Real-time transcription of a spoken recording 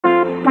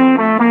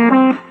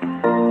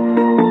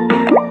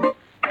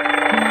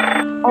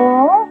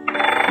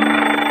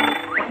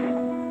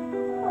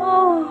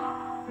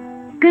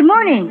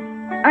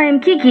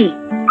Kiki.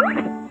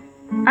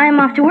 I am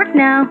off to work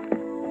now.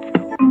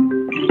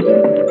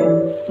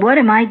 What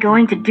am I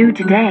going to do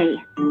today?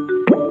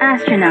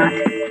 Astronaut.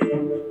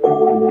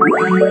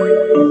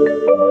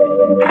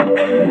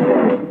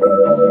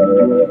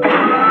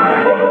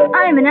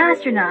 I am an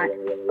astronaut.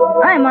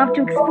 I am off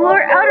to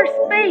explore outer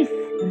space.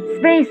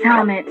 Space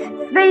helmet,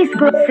 space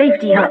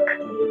safety hook.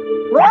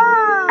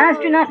 Whoa!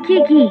 Astronaut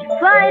Kiki,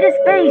 fly to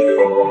space.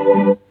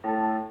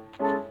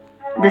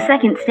 The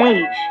second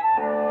stage.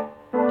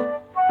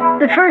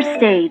 The first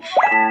stage.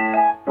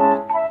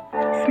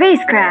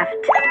 Spacecraft.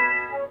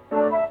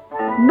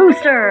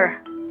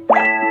 Booster.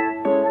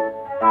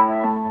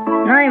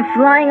 I am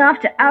flying off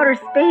to outer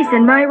space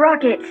in my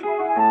rocket.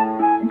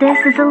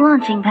 This is a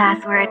launching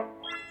password.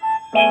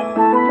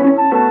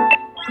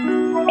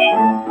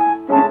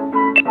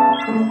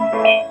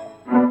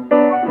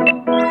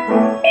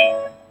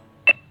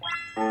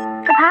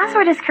 The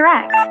password is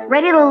correct.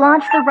 Ready to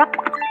launch the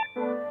rocket.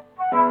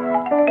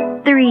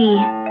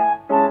 3,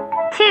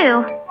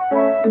 2,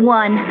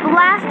 1.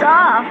 Blast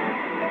off!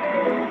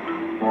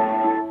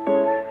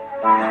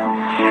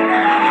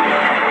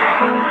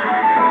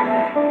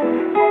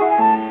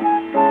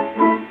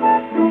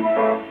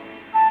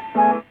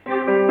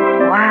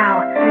 Wow,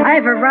 I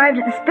have arrived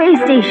at the space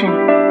station.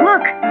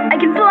 Look, I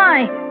can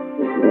fly!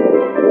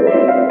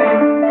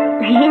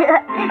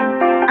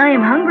 I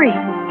am hungry.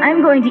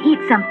 I'm going to eat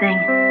something.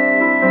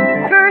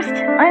 First,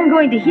 I'm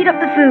going to heat up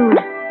the food.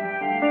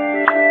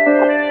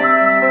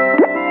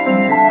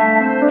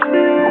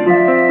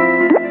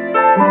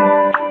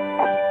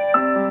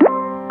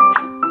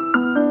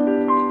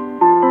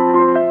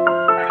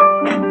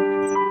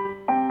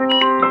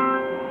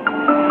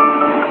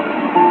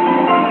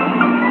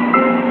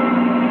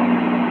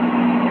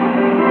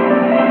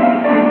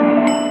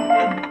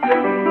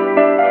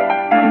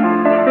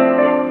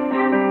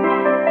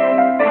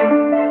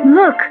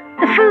 Look,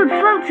 the food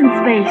floats in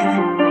space.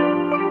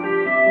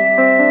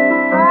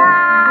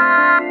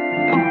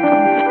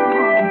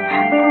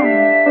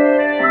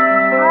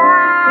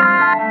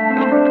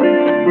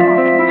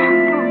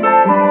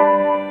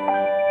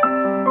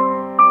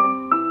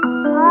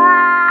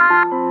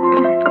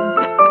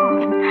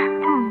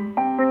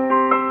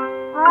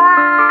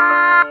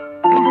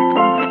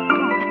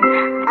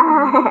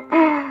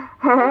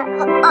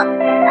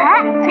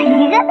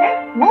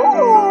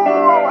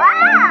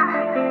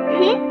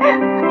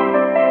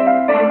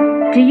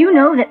 Do you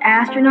know that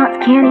astronauts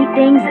can't eat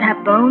things that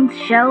have bones,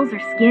 shells, or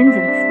skins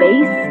in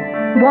space?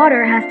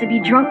 Water has to be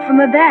drunk from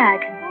a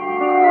bag.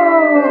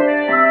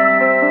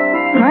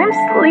 I'm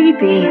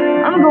sleepy.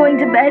 I'm going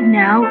to bed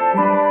now.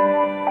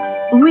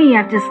 We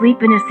have to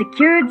sleep in a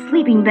secured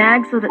sleeping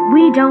bag so that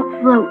we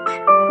don't float.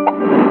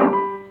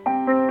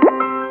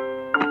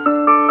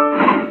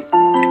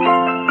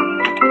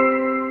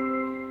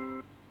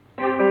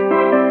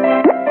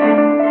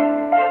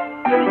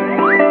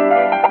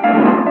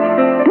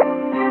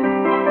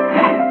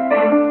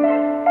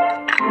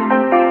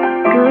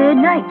 Good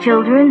night,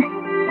 children.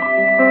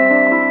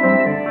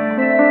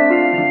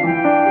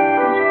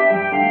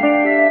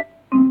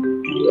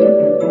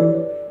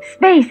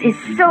 Space is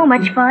so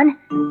much fun.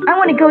 I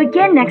want to go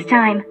again next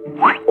time.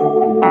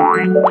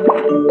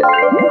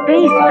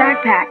 Space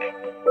backpack.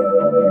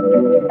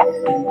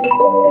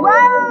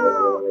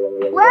 Whoa!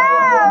 Whoa!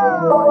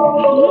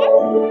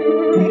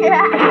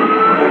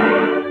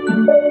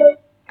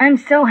 I'm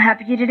so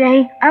happy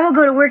today. I will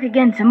go to work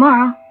again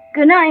tomorrow.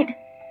 Good night.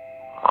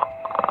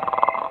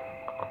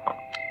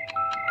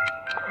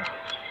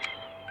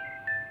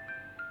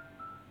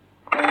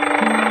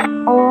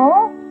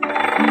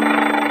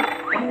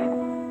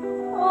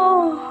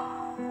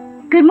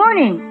 Good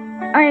morning.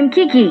 I am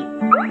Kiki.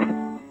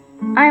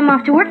 I am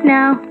off to work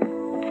now.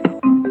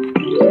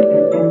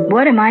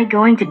 What am I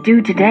going to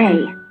do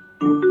today?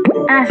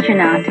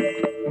 Astronaut.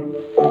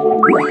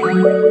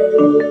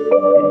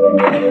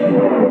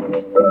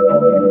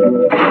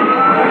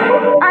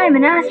 I am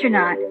an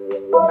astronaut.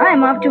 I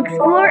am off to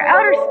explore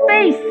outer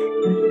space.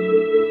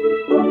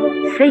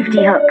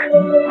 Safety hook.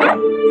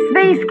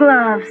 Space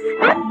gloves.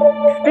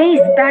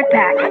 Space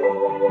backpack.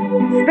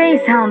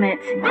 Space helmet.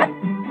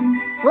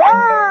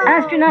 Whoa!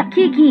 Astronaut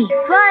Kiki,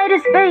 fly to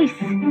space!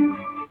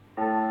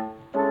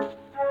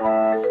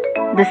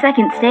 The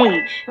second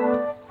stage.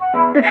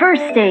 The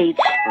first stage.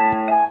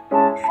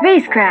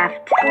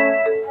 Spacecraft.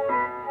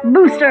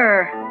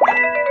 Booster.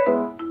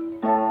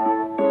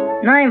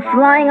 I am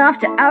flying off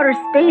to outer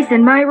space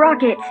in my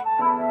rocket.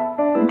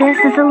 This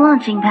is a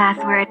launching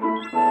password.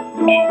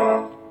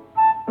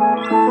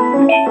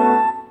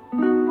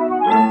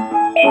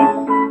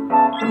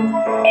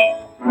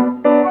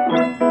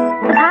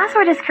 The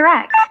password is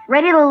correct.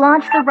 Ready to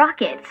launch the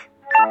rocket.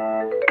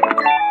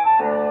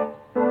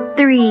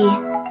 3,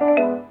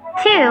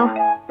 2,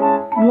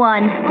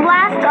 1.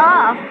 Blast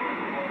off!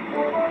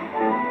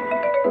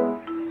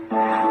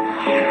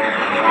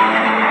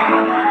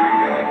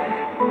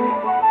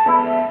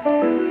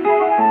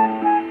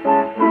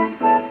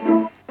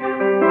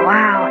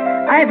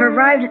 Wow, I have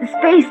arrived at the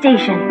space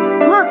station.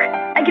 Look,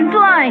 I can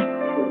fly!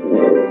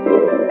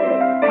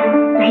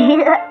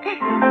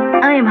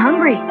 I am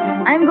hungry.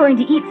 I'm going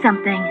to eat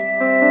something.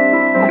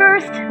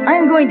 First,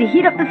 I'm going to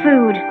heat up the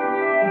food.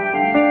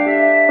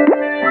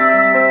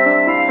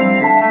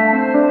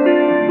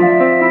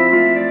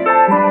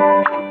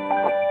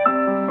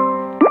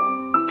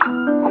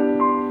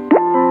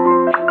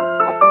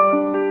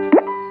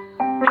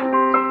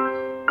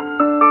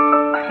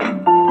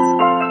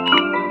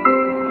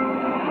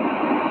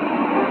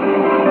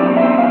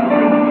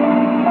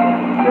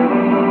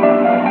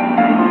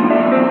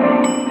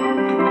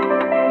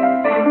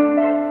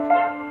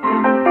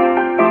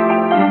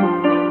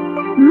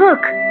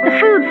 Look, the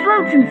food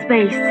floats in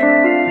space.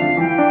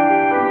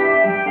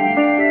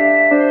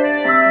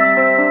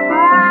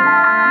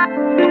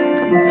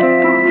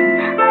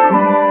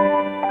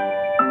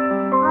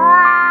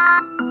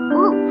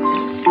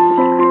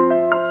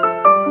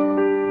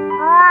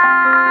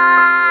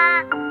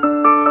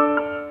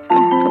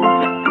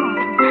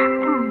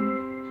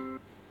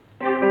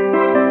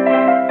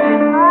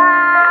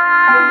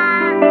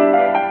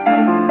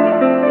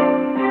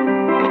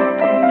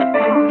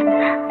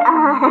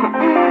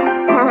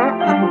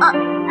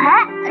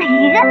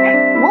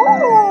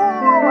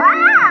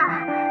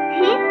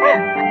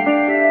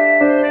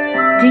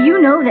 Do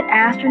you know that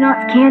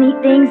astronauts can't eat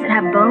things that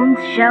have bones,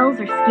 shells,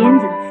 or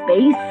skins in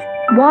space?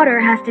 Water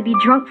has to be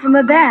drunk from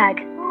a bag.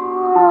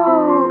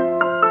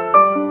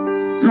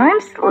 I'm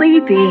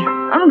sleepy.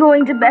 I'm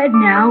going to bed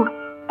now.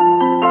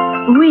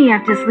 We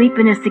have to sleep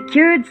in a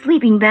secured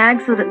sleeping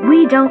bag so that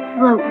we don't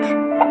float.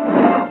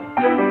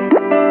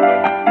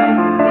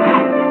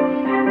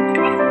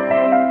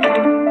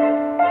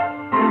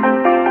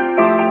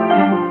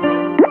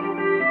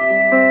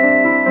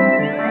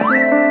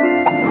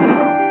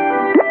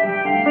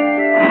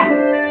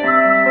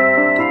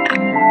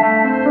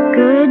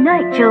 Good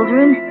night,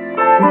 children.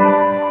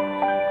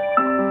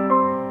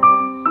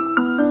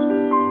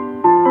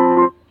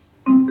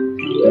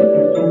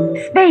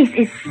 Space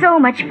is so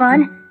much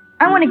fun.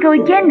 I want to go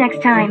again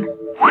next time.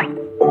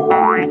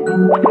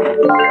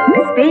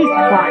 Space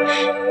Watch.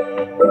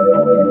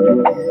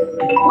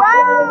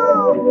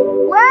 Whoa!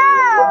 Whoa!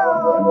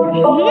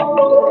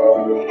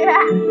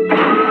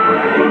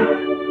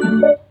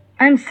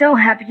 I'm so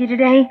happy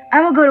today.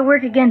 I will go to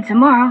work again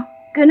tomorrow.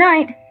 Good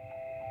night.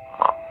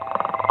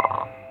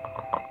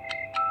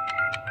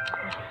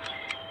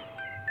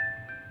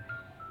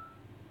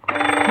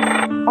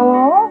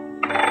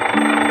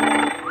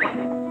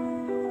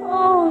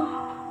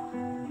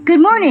 Good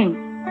morning.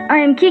 I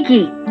am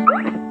Kiki.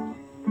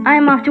 I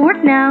am off to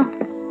work now.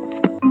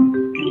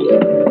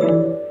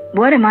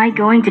 What am I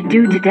going to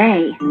do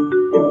today?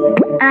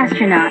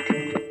 Astronaut.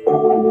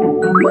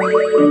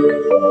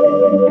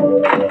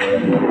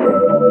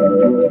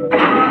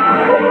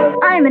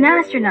 I am an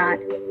astronaut.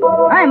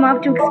 I am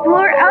off to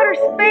explore outer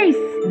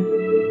space.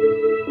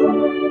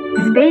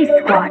 Space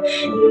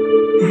Watch.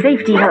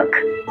 Safety hook.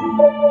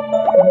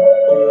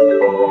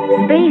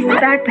 Space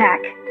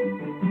backpack.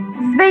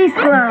 Space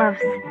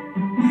gloves.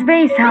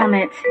 Space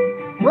helmet.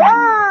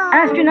 Whoa!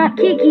 Astronaut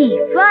Kiki,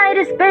 fly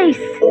to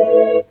space.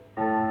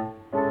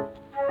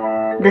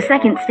 The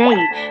second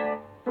stage.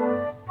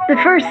 The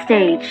first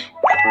stage.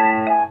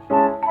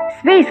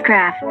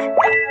 Spacecraft.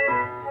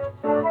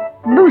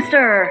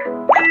 Booster.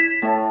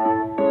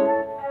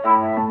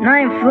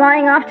 I'm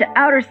flying off to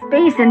outer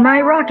space in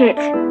my rocket.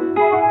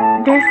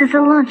 This is a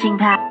launching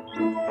pad.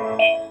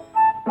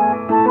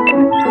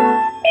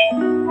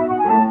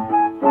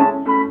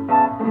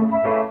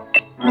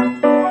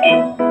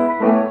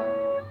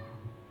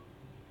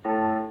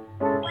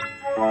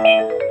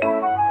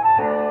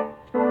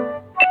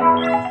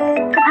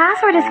 The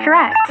password is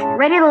correct.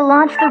 Ready to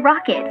launch the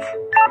rocket.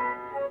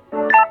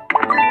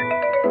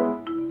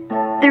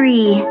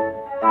 3,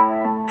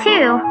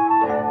 2,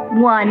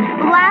 1.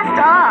 Blast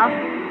off!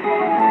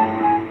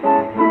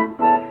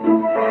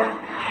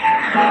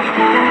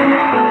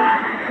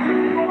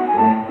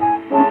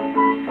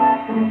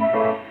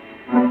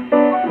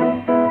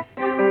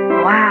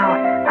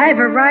 Wow, I have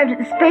arrived at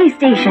the space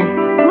station.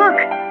 Look,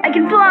 I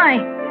can fly.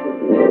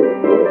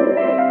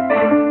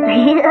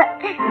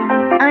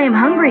 I am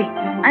hungry.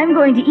 I'm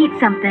going to eat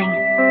something.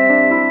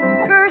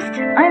 First,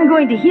 I'm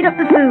going to heat up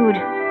the food.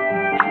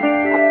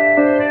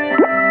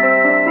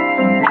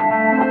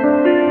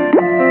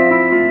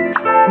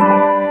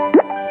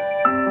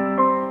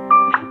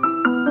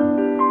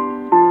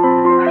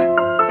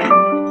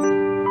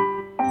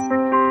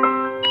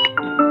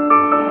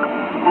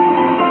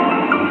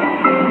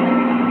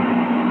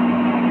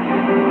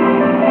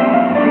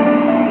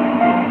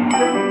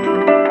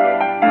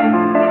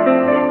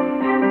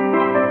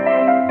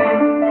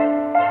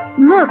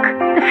 Look,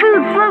 the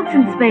food floats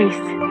in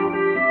space.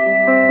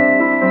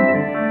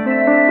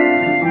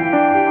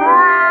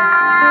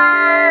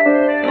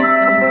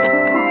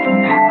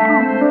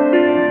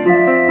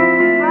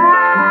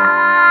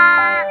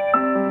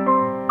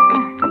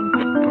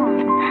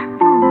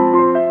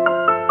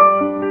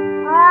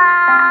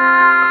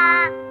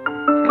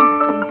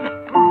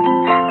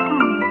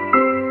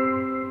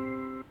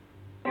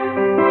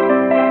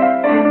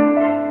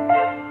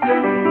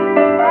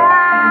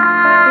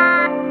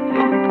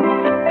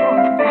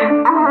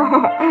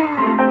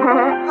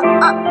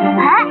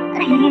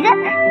 Do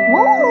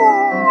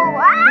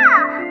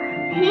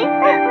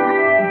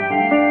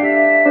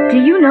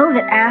you know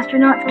that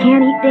astronauts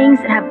can't eat things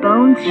that have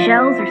bones,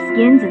 shells, or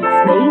skins in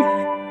space?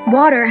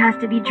 Water has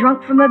to be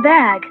drunk from a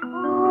bag.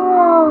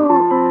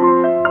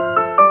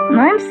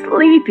 I'm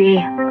sleepy.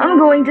 I'm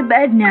going to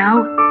bed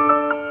now.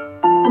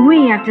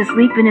 We have to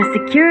sleep in a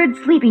secured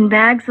sleeping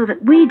bag so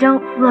that we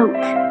don't float.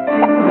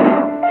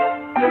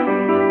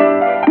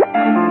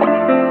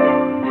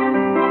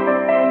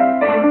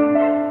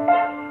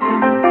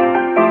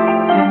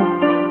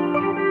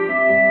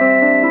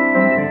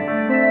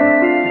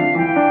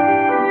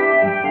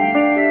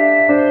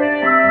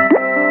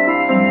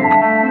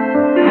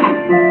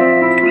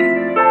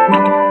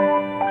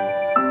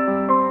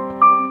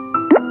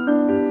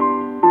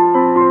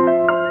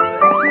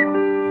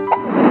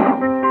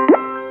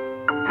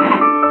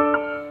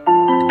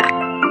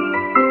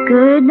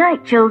 Good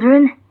night,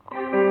 children.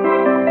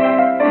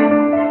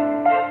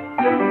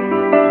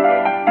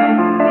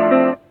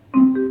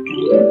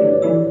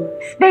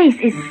 Space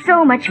is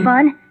so much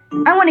fun.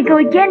 I want to go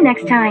again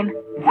next time.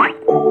 Flag.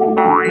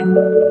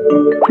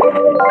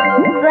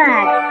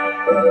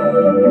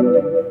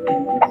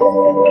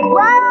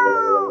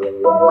 Whoa!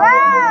 Whoa!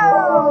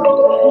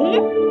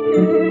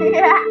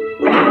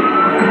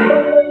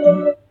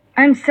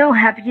 I'm so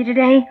happy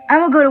today. I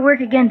will go to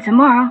work again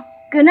tomorrow.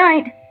 Good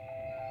night.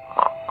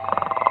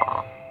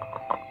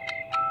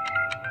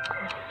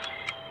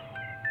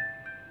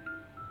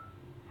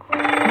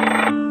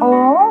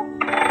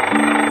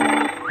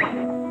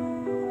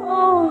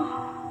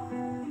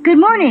 Good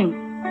morning.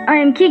 I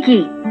am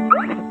Kiki.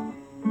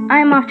 I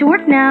am off to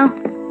work now.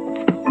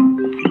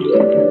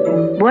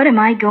 What am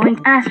I going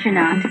to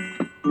astronaut?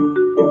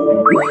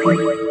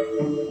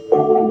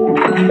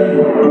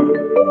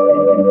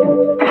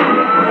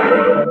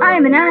 I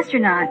am an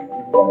astronaut.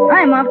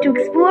 I am off to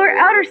explore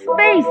outer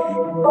space.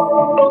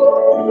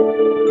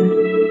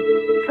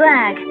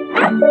 Flag.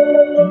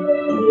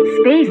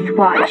 Space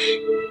watch.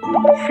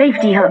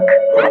 Safety hook.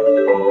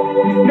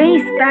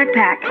 Space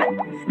backpack.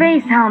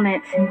 Space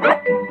helmet.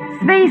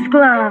 Space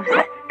gloves.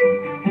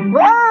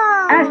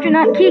 Whoa!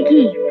 Astronaut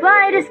Kiki,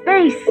 fly to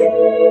space.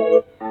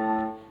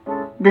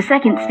 The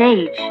second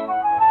stage.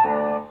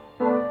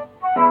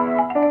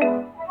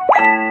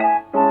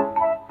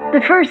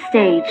 The first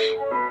stage.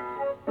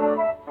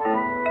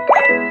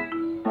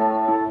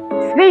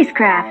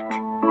 Spacecraft.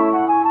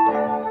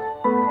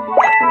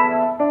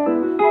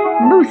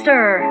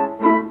 Booster.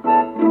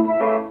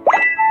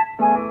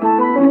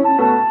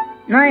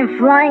 I'm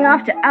flying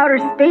off to outer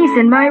space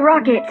in my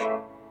rocket.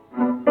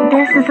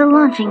 This is a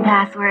launching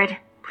password.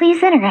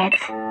 Please enter it.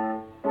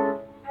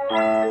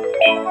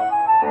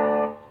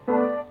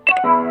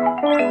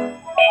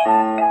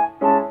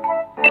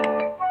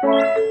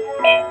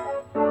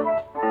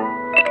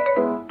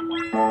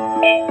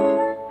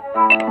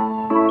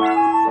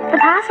 The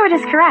password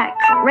is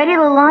correct. Ready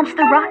to launch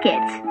the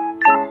rocket.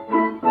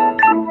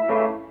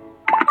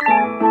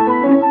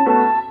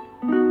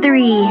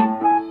 3,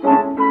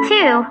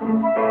 2,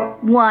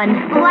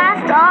 1.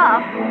 Blast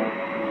off!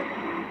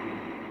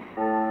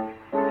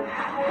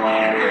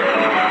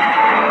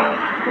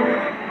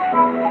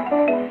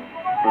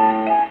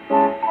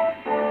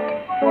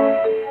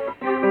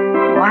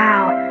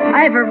 Wow,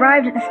 I have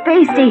arrived at the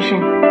space station.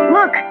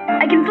 Look,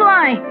 I can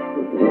fly!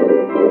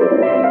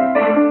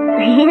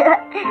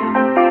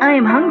 I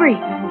am hungry.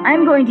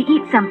 I'm going to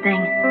eat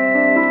something.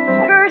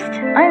 First,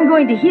 I'm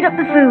going to heat up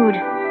the food.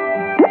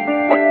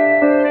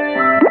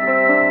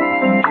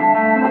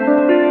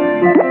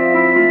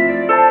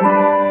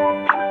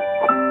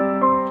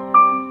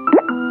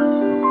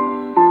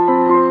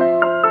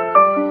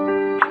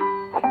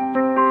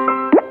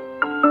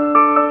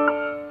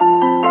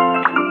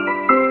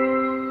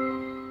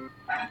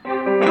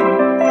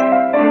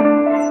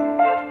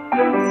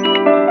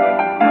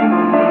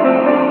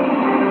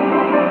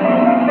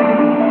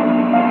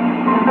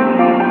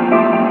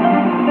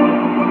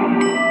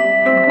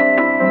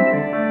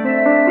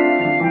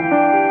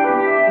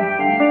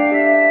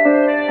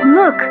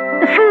 Look,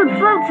 the food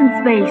floats in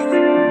space.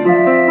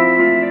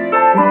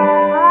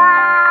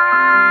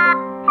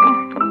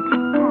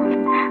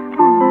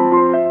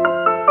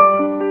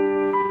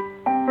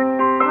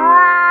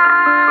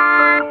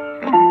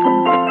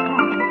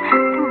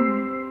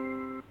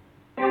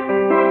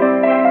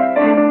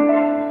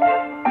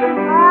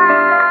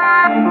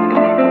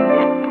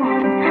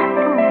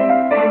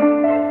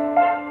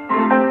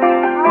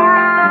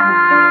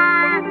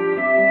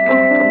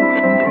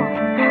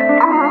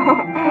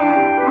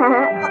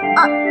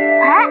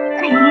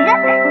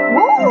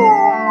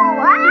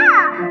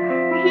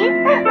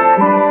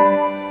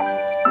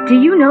 Do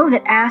you know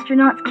that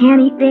astronauts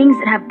can't eat things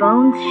that have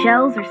bones,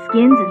 shells, or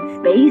skins in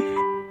space?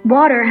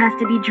 Water has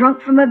to be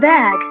drunk from a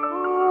bag.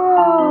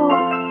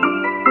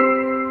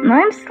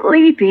 I'm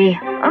sleepy.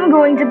 I'm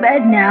going to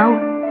bed now.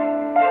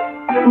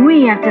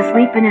 We have to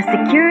sleep in a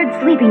secured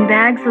sleeping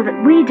bag so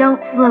that we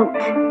don't float.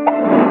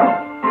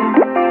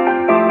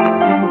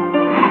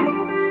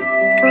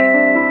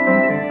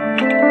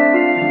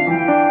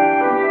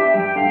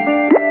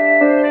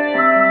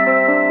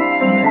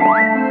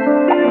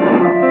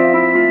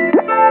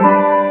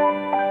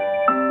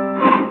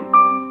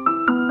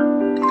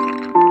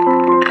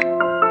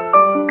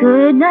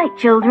 Good night,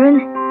 children.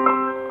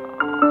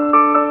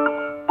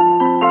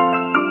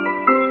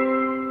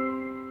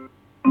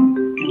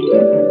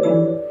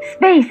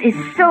 Space is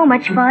so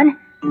much fun.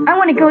 I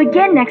want to go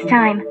again next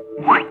time.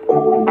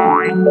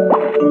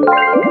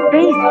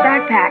 Space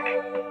backpack.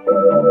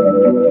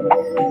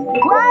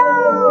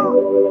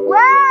 Whoa!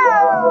 Whoa!